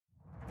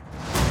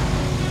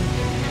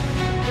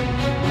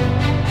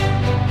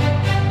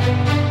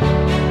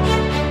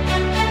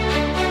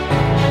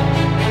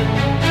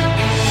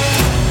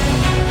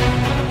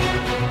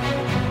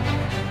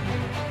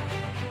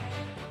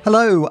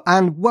Hello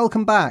and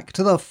welcome back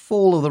to the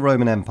Fall of the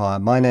Roman Empire.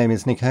 My name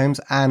is Nick Holmes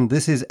and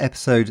this is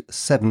episode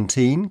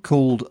 17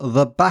 called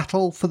The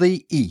Battle for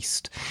the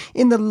East.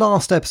 In the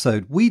last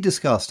episode we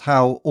discussed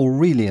how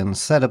Aurelian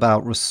set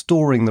about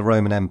restoring the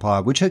Roman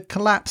Empire, which had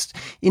collapsed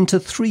into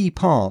three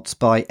parts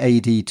by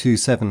AD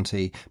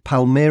 270.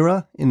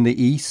 Palmyra in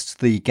the east,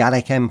 the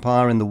Gallic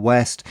Empire in the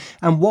west,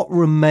 and what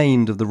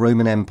remained of the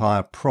Roman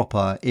Empire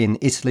proper in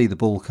Italy, the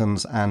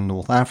Balkans and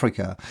North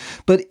Africa.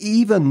 But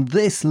even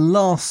this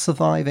last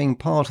surviving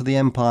part of the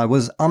empire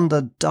was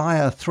under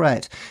dire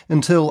threat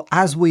until,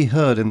 as we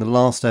heard in the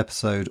last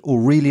episode,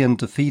 Aurelian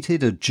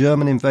defeated a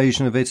German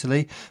invasion of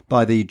Italy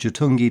by the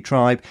Jutungi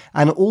tribe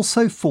and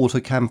also fought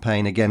a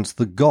campaign against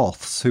the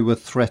Goths who were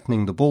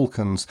threatening the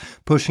Balkans,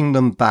 pushing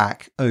them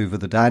back over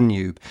the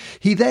Danube.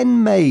 He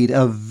then made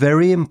a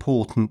very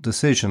important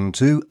decision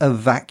to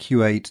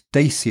evacuate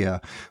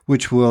Dacia,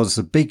 which was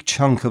a big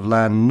chunk of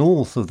land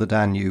north of the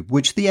Danube,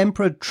 which the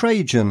Emperor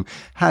Trajan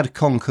had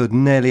conquered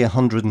nearly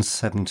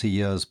 170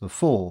 years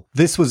before.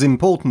 This was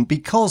important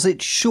because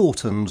it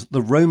shortened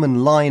the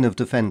Roman line of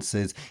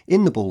defences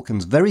in the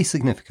Balkans very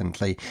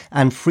significantly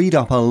and freed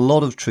up a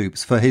lot of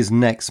troops for his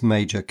next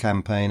major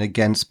campaign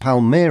against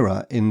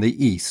Palmyra in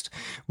the east,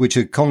 which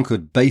had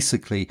conquered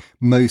basically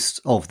most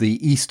of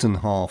the eastern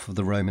half of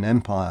the Roman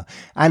Empire,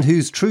 and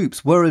whose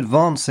troops were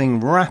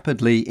advancing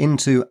rapidly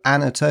into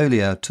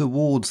Anatolia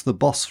towards the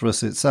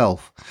Bosphorus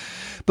itself.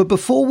 But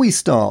before we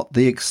start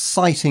the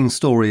exciting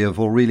story of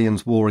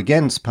Aurelian's war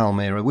against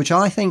Palmyra, which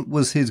I think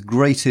was his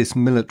greatest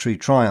military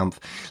triumph,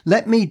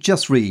 let me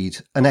just read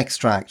an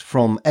extract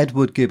from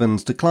Edward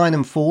Gibbon's Decline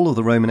and Fall of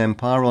the Roman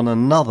Empire on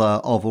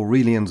another of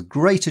Aurelian's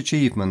great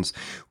achievements,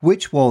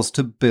 which was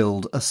to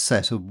build a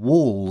set of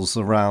walls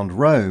around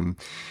Rome.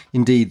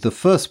 Indeed, the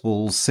first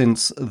walls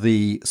since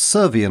the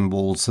Servian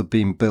walls had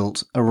been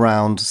built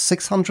around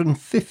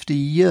 650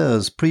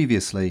 years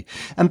previously.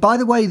 And by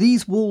the way,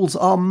 these walls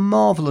are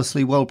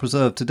marvellously well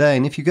preserved today,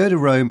 and if you go to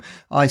Rome,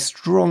 I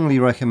strongly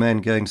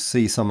recommend going to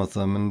see some of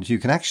them, and you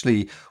can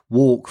actually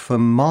walk for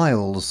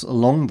miles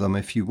along them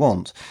if you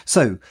want.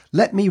 So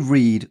let me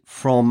read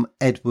from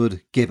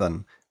Edward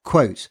Gibbon.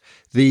 Quote,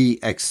 "The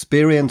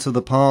experience of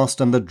the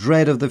past and the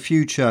dread of the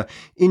future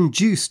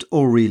induced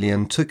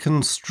Aurelian to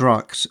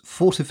construct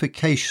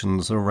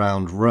fortifications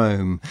around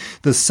Rome.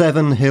 The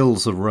 7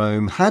 hills of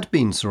Rome had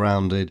been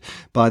surrounded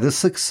by the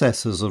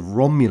successors of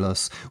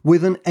Romulus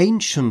with an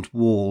ancient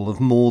wall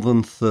of more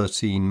than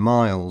 13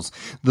 miles.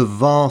 The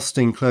vast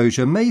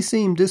enclosure may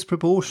seem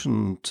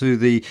disproportionate to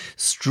the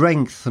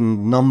strength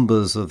and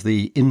numbers of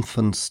the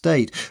infant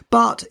state,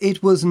 but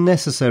it was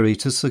necessary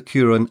to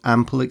secure an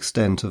ample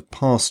extent of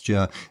pasture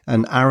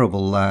and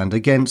arable land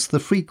against the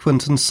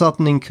frequent and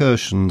sudden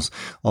incursions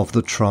of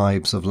the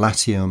tribes of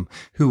Latium,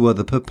 who were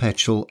the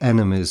perpetual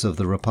enemies of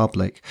the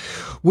Republic.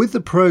 With the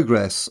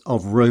progress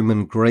of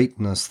Roman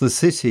greatness, the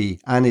city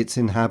and its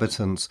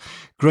inhabitants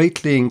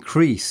greatly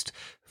increased,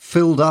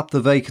 filled up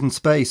the vacant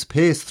space,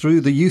 pierced through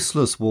the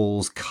useless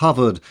walls,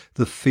 covered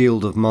the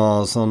field of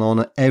Mars, and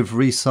on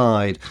every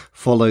side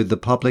followed the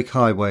public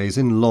highways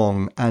in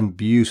long and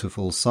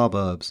beautiful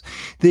suburbs.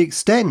 The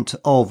extent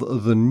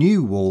of the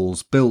new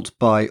walls built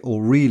by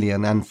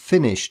Aurelian and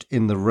finished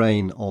in the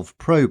reign of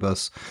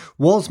Probus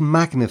was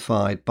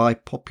magnified by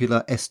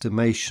popular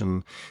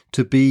estimation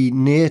to be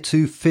near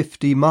to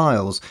 50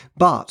 miles,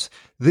 but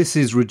this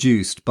is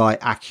reduced by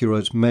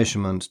accurate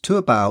measurement to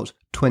about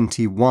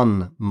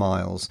 21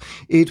 miles.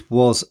 It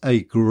was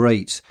a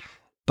great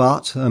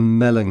but a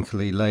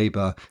melancholy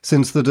labour,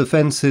 since the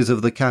defences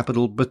of the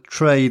capital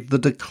betrayed the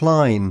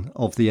decline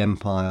of the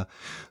empire.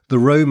 The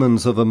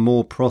Romans of a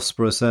more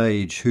prosperous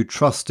age, who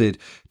trusted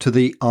to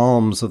the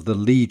arms of the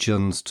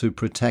legions to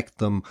protect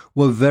them,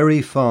 were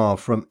very far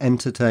from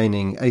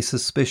entertaining a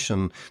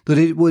suspicion that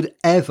it would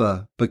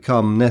ever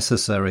become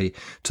necessary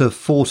to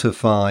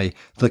fortify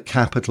the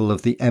capital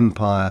of the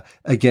empire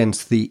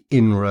against the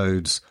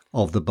inroads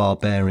of the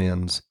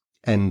barbarians."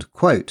 End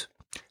quote.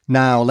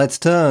 Now let's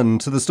turn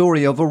to the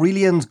story of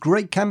Aurelian's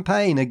great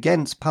campaign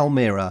against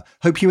Palmyra.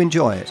 Hope you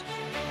enjoy it.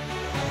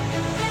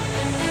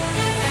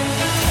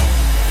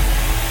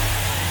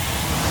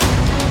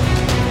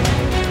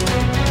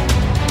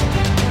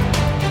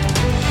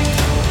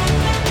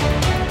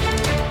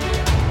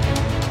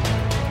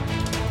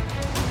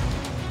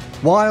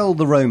 While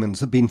the Romans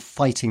had been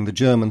fighting the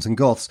Germans and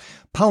Goths,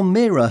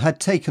 Palmyra had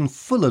taken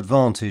full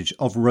advantage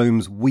of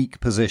Rome's weak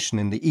position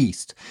in the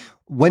east.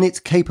 When its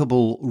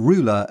capable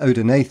ruler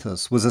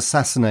Odenathus was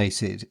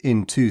assassinated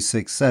in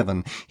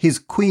 267, his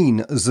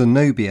queen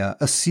Zenobia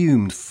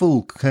assumed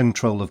full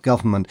control of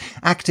government,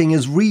 acting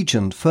as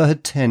regent for her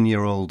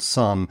 10-year-old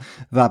son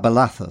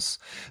Vaballathus.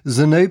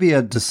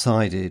 Zenobia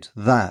decided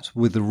that,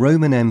 with the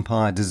Roman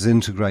Empire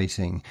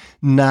disintegrating,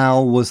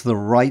 now was the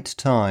right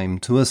time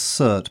to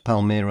assert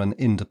Palmyran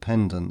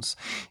independence.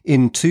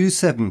 In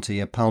 270,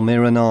 a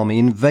Palmyran army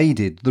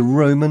invaded the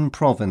Roman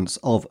province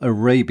of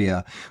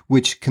Arabia,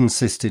 which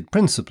consisted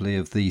principally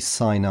of the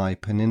Sinai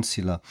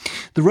Peninsula.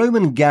 The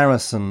Roman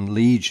garrison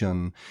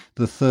legion,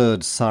 the 3rd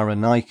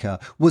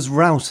Cyrenaica, was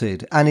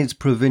routed and its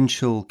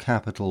provincial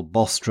capital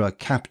Bostra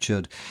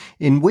captured,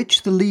 in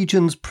which the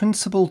legion's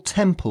principal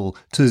temple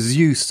to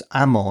Zeus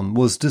Ammon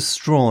was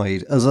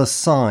destroyed as a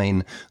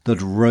sign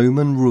that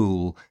Roman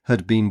rule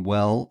had been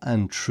well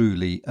and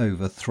truly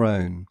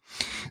overthrown.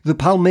 The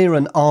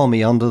Palmyran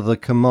army under the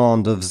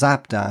command of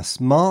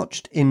Zabdas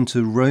marched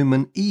into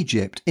Roman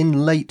Egypt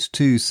in late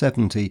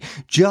 270,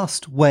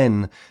 just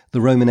when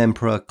the Roman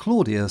Emperor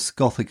Claudius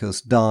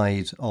Gothicus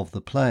died of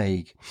the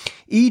plague.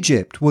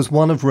 Egypt was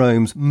one of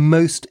Rome's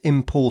most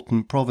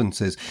important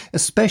provinces,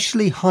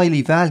 especially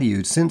highly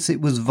valued since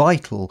it was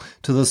vital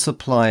to the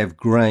supply of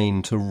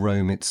grain to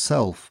Rome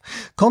itself.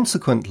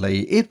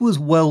 Consequently, it was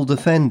well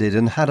defended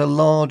and had a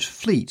large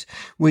fleet,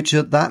 which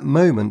at that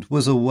moment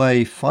was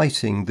away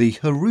fighting the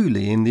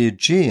Heruli in the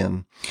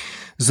Aegean.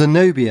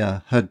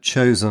 Zenobia had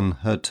chosen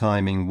her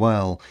timing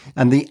well,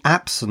 and the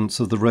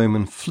absence of the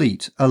Roman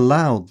fleet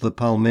allowed the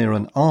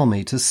Palmyran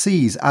army to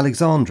seize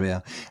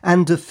Alexandria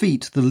and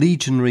defeat the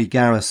legionary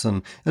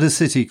garrison at a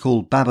city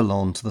called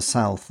Babylon to the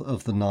south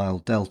of the Nile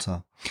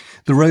Delta.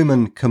 The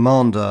Roman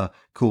commander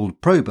called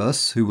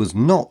Probus, who was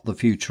not the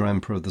future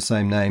emperor of the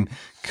same name,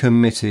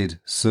 committed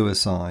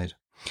suicide.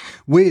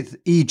 With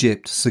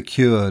Egypt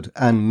secured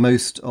and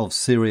most of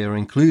Syria,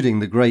 including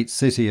the great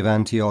city of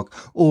Antioch,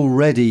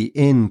 already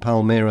in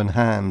Palmyran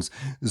hands,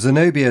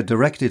 Zenobia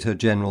directed her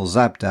general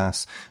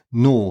Zabdas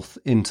north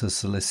into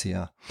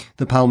Cilicia.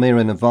 The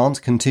Palmyran advance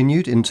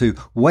continued into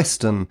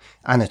western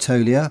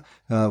Anatolia,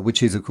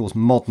 which is, of course,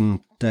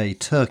 modern-day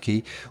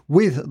Turkey,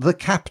 with the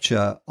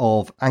capture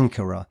of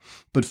Ankara.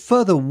 But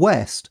further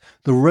west,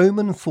 the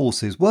Roman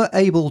forces were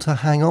able to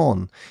hang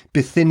on.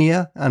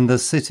 Bithynia and the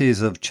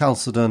cities of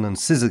Chalcedon and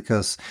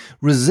Cyzicus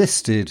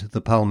resisted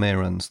the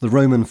Palmyrans. The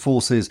Roman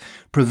forces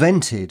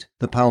prevented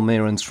the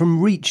Palmyrans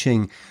from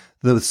reaching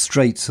the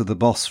Straits of the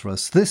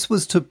Bosphorus. This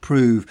was to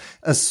prove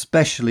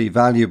especially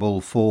valuable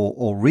for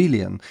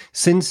Aurelian,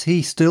 since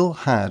he still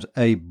had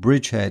a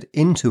bridgehead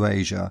into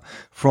Asia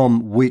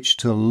from which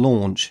to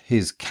launch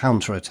his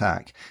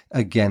counterattack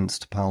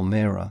against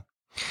Palmyra.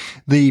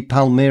 The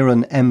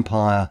Palmyran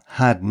Empire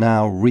had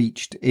now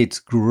reached its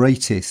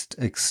greatest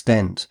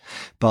extent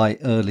by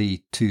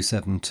early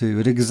 272,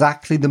 at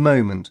exactly the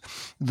moment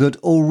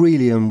that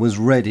Aurelian was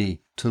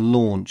ready to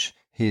launch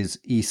his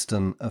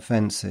eastern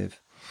offensive.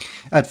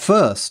 At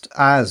first,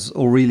 as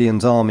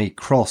Aurelian's army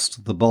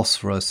crossed the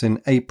Bosphorus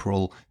in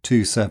April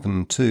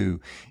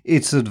 272,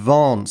 its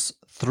advance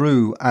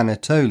through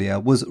Anatolia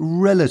was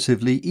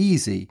relatively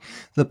easy.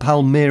 The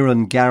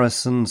Palmyran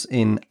garrisons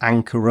in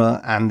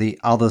Ankara and the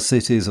other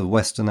cities of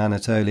western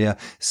Anatolia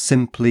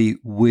simply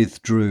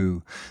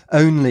withdrew.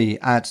 Only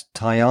at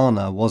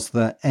Tyana was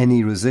there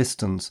any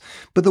resistance,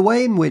 but the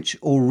way in which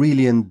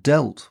Aurelian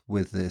dealt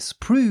with this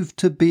proved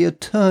to be a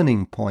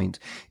turning point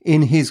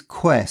in his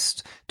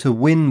quest to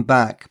win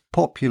back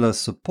popular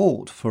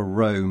support for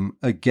Rome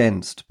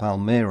against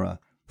Palmyra.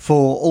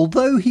 For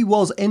although he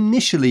was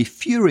initially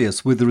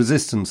furious with the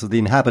resistance of the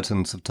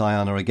inhabitants of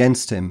Tyana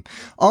against him,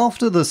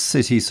 after the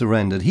city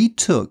surrendered, he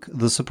took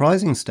the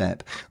surprising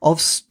step of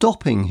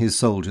stopping his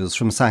soldiers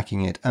from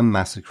sacking it and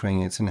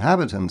massacring its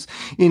inhabitants.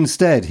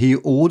 Instead, he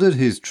ordered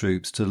his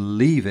troops to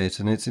leave it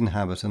and its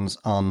inhabitants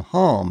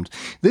unharmed.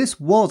 This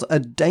was a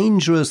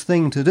dangerous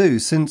thing to do,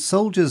 since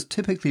soldiers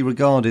typically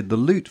regarded the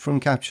loot from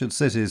captured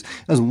cities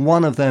as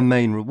one of their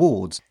main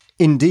rewards.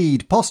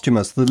 Indeed,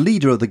 Postumus, the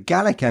leader of the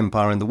Gallic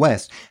Empire in the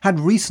west,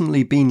 had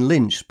recently been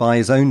lynched by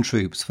his own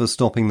troops for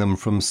stopping them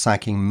from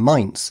sacking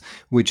Mainz,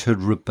 which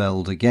had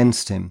rebelled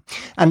against him.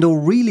 And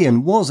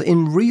Aurelian was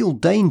in real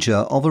danger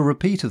of a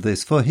repeat of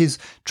this, for his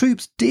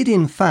troops did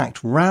in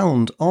fact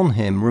round on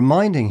him,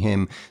 reminding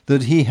him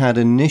that he had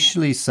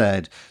initially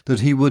said that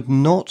he would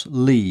not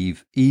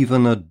leave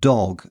even a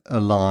dog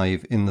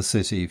alive in the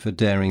city for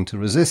daring to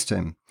resist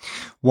him.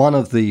 One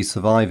of the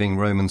surviving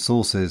Roman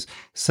sources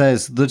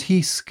says that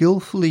he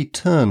skillfully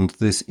turned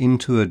this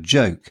into a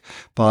joke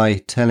by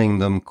telling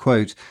them,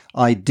 quote,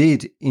 "I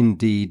did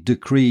indeed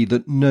decree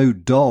that no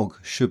dog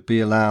should be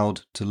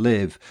allowed to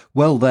live.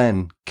 Well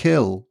then,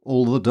 kill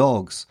all the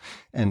dogs."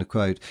 End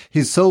quote.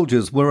 His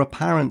soldiers were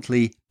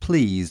apparently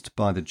pleased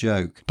by the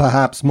joke.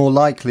 Perhaps more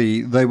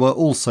likely, they were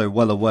also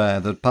well aware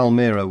that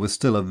Palmyra was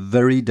still a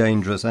very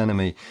dangerous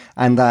enemy,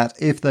 and that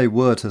if they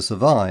were to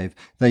survive,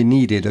 they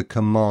needed a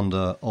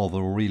commander of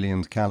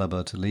Aurelian's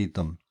caliber to lead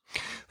them.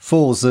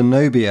 For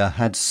Zenobia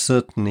had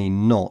certainly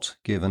not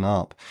given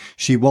up.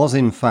 She was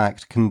in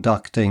fact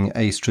conducting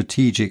a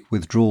strategic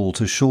withdrawal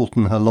to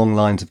shorten her long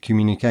lines of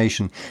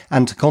communication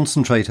and to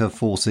concentrate her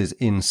forces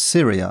in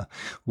Syria,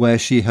 where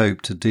she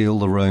hoped to deal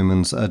the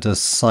Romans a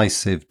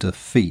decisive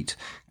defeat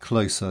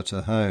closer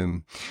to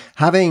home.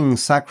 Having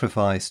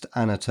sacrificed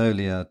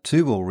Anatolia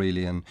to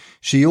Aurelian,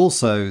 she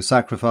also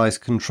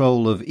sacrificed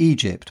control of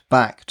Egypt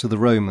back to the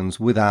Romans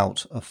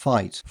without a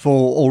fight.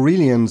 For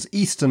Aurelian's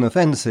eastern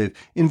offensive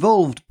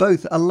involved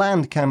both a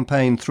land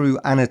campaign through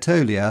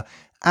Anatolia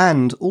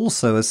and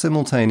also a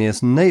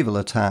simultaneous naval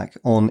attack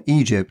on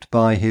Egypt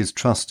by his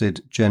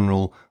trusted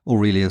general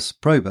Aurelius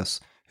Probus,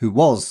 who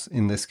was,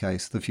 in this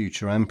case, the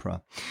future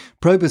emperor.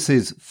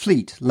 Probus's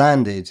fleet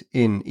landed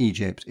in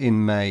Egypt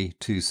in May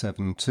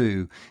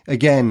 272.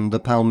 Again, the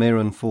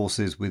Palmyran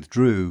forces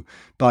withdrew.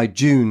 By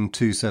June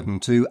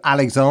 272,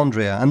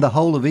 Alexandria and the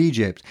whole of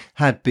Egypt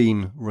had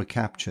been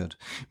recaptured.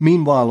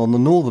 Meanwhile, on the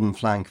northern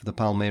flank of the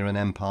Palmyran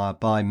Empire,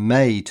 by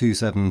May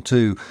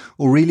 272,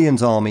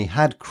 Aurelian's army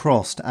had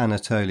crossed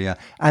Anatolia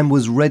and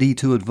was ready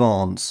to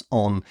advance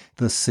on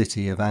the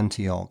city of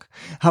Antioch.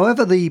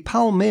 However, the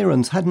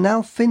Palmyrans had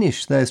now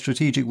finished their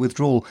strategic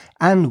withdrawal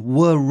and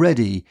were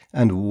ready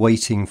and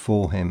waiting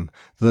for him.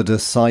 The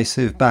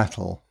decisive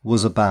battle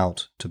was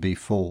about to be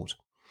fought.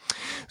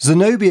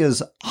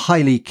 Zenobia's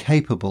highly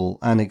capable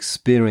and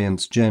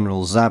experienced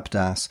general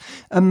Zabdas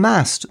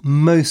amassed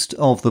most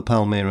of the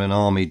Palmyran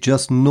army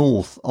just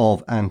north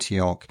of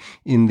Antioch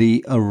in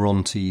the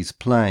Orontes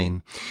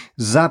plain.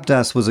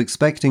 Zabdas was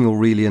expecting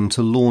Aurelian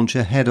to launch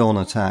a head-on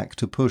attack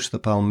to push the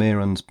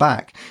Palmyrans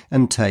back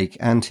and take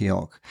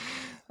Antioch.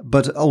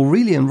 But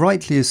Aurelian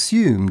rightly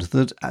assumed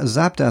that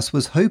Zabdas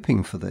was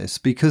hoping for this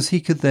because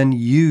he could then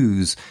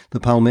use the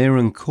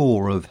Palmyran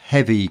corps of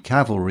heavy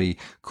cavalry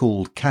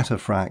called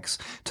cataphracts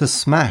to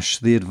smash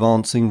the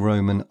advancing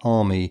Roman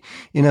army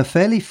in a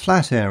fairly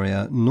flat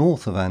area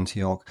north of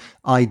Antioch,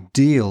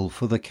 ideal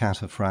for the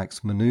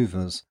cataphracts'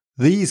 manoeuvres.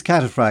 These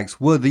cataphracts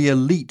were the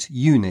elite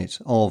unit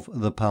of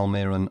the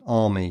Palmyran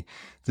army,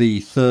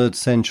 the 3rd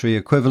century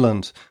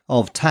equivalent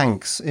of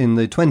tanks in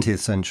the 20th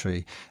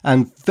century,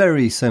 and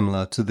very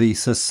similar to the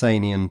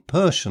Sasanian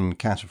Persian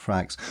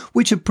cataphracts,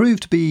 which had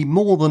proved to be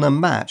more than a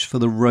match for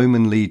the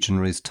Roman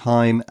legionaries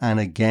time and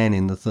again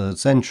in the 3rd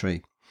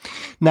century.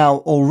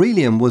 Now,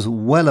 Aurelian was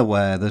well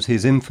aware that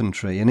his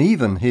infantry and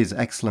even his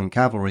excellent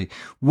cavalry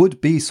would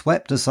be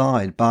swept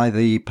aside by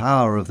the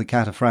power of the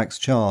cataphracts'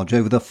 charge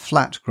over the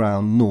flat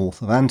ground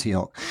north of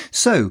Antioch.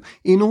 So,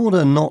 in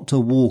order not to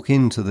walk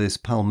into this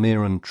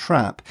Palmyran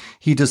trap,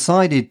 he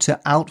decided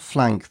to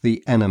outflank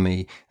the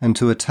enemy and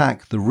to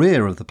attack the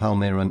rear of the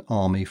Palmyran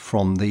army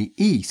from the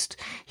east.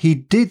 He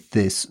did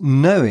this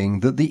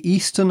knowing that the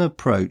eastern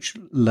approach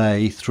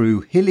lay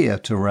through hillier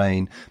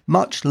terrain,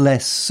 much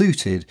less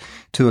suited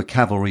to a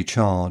cavalry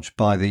charge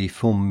by the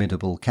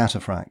formidable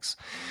cataphracts.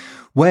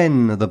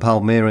 When the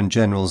Palmyran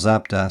general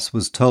Zabdas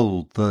was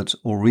told that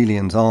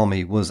Aurelian's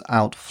army was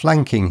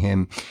outflanking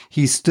him,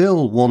 he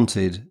still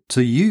wanted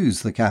to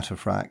use the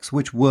cataphracts,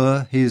 which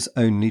were his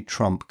only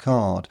trump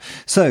card.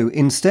 So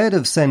instead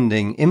of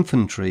sending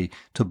infantry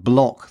to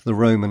block the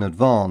Roman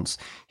advance,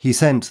 he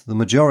sent the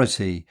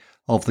majority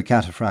of the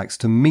cataphracts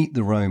to meet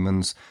the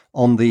Romans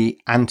on the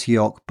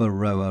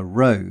Antioch-Beroea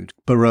road.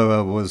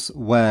 Beroea was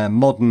where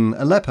modern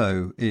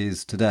Aleppo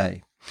is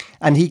today.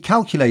 And he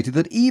calculated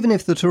that even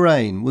if the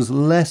terrain was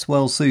less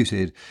well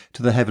suited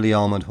to the heavily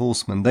armoured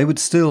horsemen, they would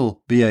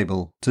still be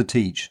able to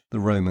teach the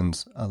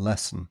Romans a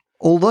lesson.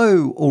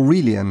 Although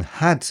Aurelian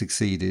had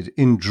succeeded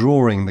in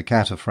drawing the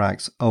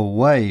cataphracts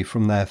away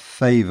from their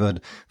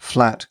favoured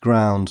flat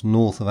ground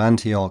north of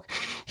Antioch,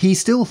 he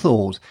still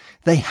thought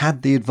they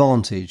had the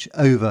advantage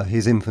over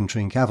his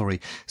infantry and cavalry.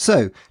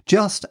 So,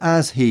 just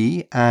as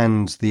he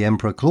and the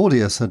Emperor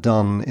Claudius had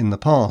done in the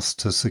past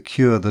to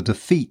secure the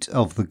defeat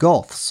of the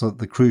Goths at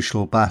the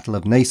crucial Battle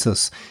of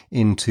Naissus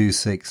in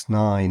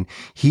 269,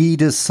 he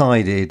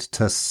decided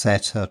to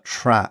set a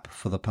trap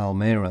for the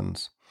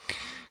Palmyrans.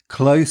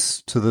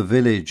 Close to the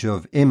village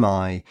of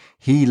Imai,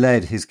 he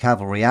led his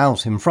cavalry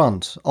out in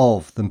front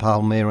of the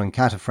Palmyran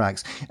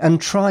cataphracts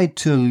and tried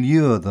to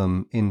lure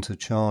them into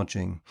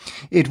charging.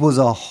 It was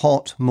a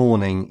hot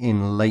morning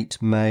in late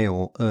May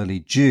or early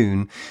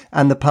June,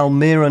 and the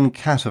Palmyran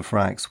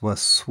cataphracts were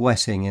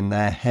sweating in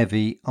their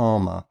heavy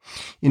armour.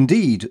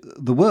 Indeed,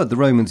 the word the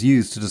Romans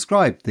used to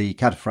describe the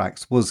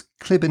cataphracts was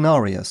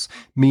klibinarius,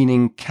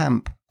 meaning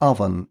camp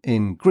oven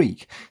in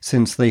Greek,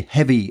 since the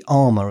heavy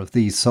armour of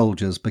these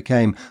soldiers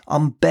became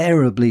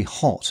unbearably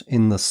hot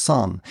in the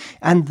sun,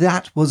 and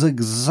that was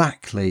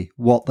exactly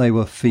what they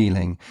were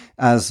feeling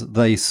as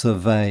they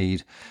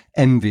surveyed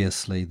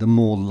enviously the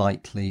more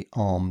lightly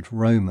armed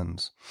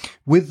Romans.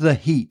 With the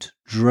heat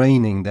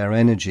draining their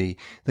energy,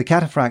 the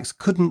cataphracts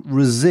couldn't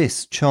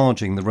resist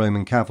charging the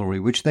Roman cavalry,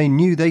 which they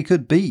knew they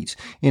could beat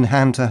in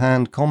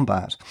hand-to-hand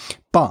combat.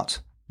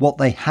 But what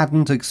they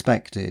hadn't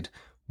expected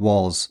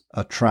was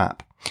a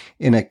trap.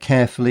 In a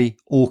carefully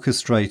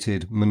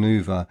orchestrated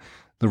manoeuvre,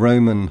 the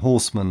Roman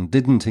horsemen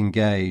didn't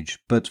engage,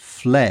 but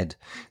fled.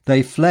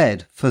 They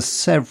fled for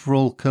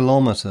several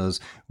kilometres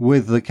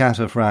with the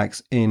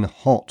cataphracts in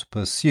hot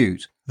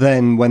pursuit.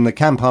 Then, when the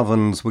camp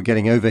ovens were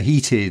getting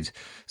overheated,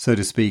 so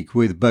to speak,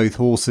 with both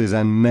horses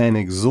and men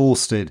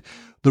exhausted,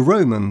 the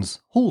Romans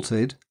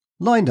halted,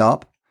 lined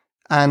up,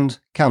 and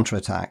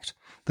counterattacked.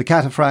 The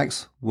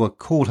cataphracts were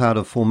caught out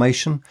of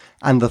formation,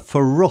 and the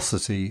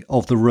ferocity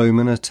of the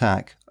Roman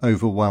attack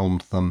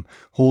overwhelmed them.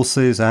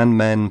 Horses and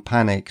men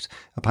panicked.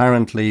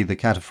 Apparently, the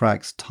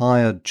cataphracts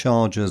tired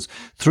chargers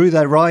threw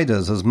their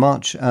riders as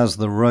much as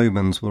the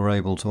Romans were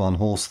able to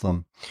unhorse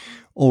them.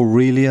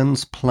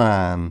 Aurelian's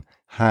plan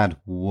had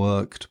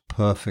worked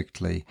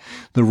perfectly.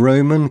 The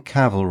Roman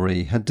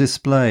cavalry had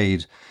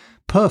displayed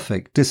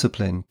perfect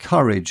discipline,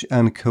 courage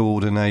and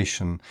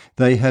coordination.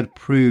 They had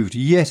proved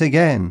yet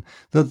again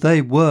that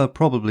they were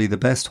probably the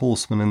best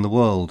horsemen in the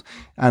world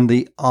and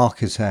the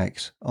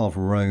architect of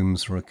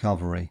Rome's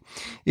recovery.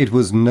 It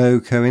was no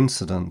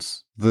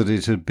coincidence that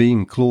it had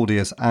been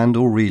Claudius and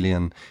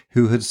Aurelian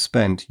who had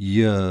spent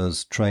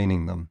years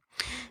training them.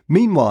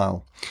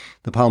 Meanwhile,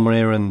 the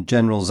Palmyran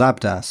general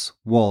Zabdas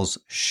was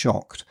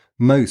shocked.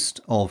 Most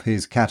of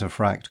his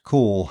cataphract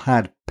corps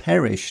had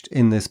perished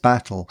in this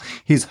battle.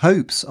 His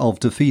hopes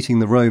of defeating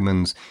the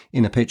Romans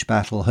in a pitched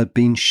battle had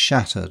been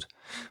shattered.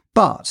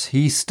 But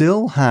he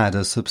still had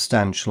a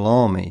substantial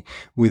army,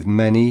 with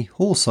many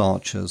horse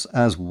archers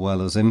as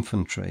well as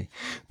infantry.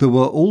 There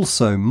were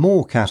also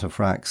more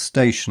cataphracts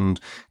stationed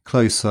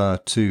closer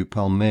to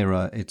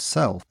Palmyra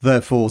itself.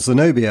 Therefore,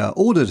 Zenobia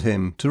ordered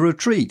him to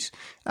retreat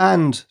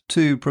and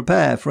to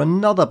prepare for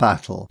another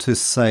battle to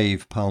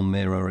save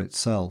Palmyra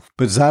itself.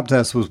 But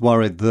Zabdas was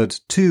worried that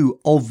too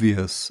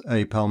obvious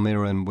a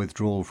Palmyran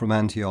withdrawal from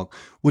Antioch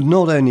would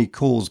not only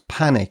cause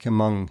panic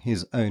among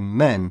his own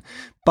men,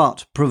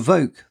 but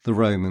provoke the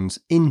Romans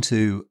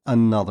into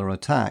another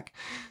attack.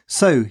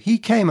 So he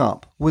came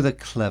up with a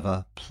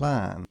clever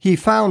plan. He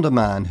found a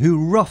man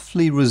who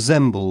roughly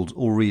resembled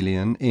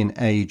Aurelian in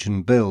age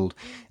and build,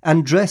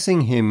 and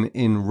dressing him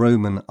in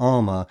Roman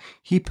armour,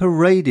 he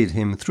paraded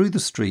him through the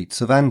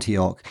streets of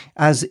Antioch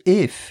as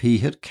if he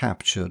had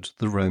captured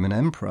the Roman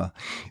emperor.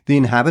 The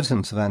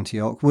inhabitants of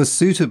Antioch were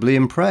suitably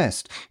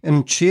impressed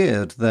and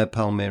cheered their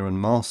Palmyran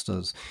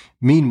masters.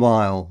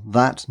 Meanwhile,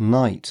 that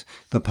night,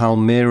 the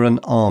Palmyran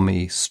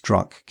army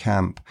struck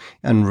camp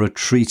and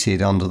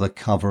retreated under the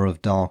cover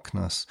of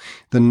darkness.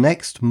 The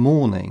next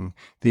morning,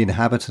 the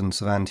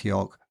inhabitants of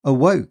Antioch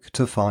awoke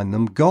to find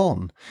them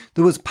gone.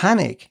 There was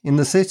panic in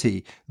the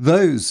city.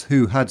 Those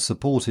who had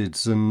supported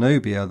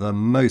Zenobia the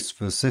most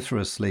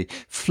vociferously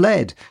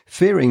fled,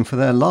 fearing for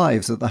their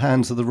lives at the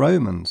hands of the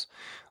Romans.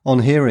 On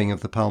hearing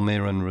of the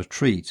Palmyran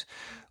retreat,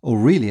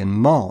 Aurelian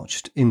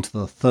marched into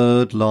the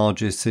third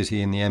largest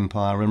city in the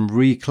empire and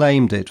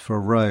reclaimed it for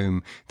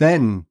Rome.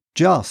 Then,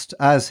 just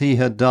as he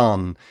had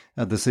done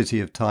at the city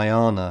of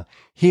Tyana,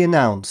 he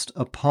announced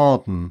a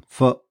pardon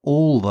for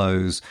all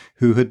those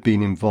who had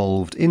been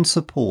involved in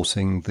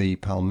supporting the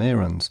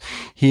Palmyrans.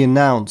 He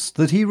announced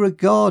that he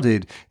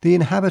regarded the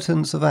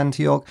inhabitants of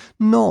Antioch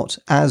not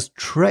as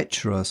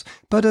treacherous,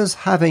 but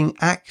as having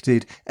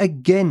acted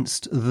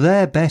against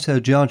their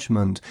better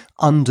judgment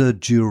under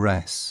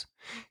duress.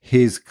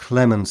 His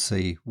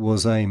clemency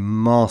was a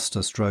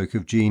masterstroke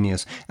of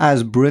genius,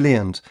 as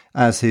brilliant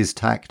as his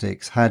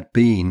tactics had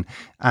been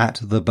at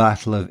the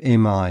Battle of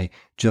Imai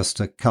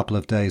just a couple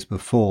of days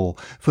before,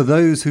 for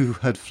those who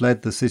had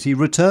fled the city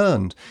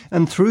returned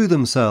and threw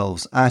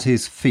themselves at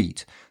his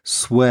feet,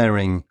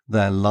 swearing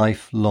their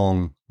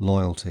lifelong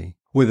loyalty.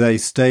 With a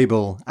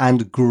stable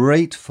and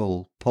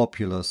grateful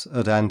populace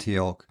at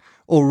Antioch,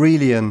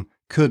 Aurelian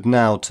could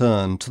now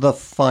turn to the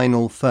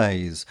final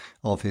phase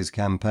of his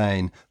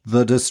campaign,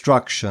 the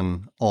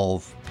destruction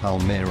of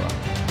Palmyra.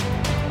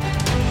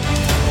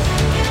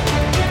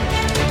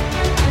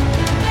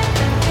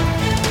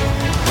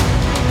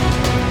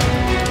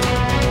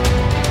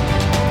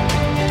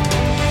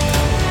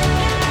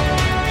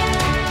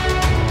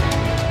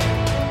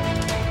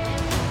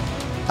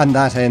 And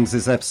that ends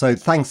this episode.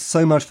 Thanks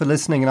so much for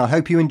listening, and I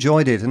hope you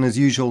enjoyed it. And as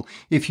usual,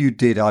 if you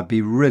did, I'd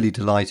be really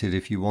delighted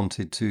if you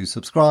wanted to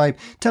subscribe,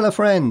 tell a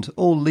friend,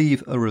 or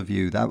leave a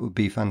review. That would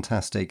be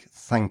fantastic.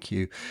 Thank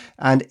you.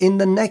 And in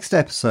the next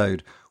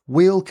episode,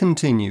 we'll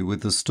continue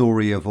with the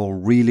story of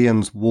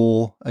Aurelian's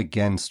war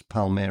against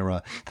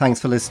Palmyra. Thanks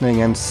for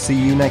listening, and see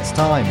you next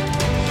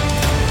time.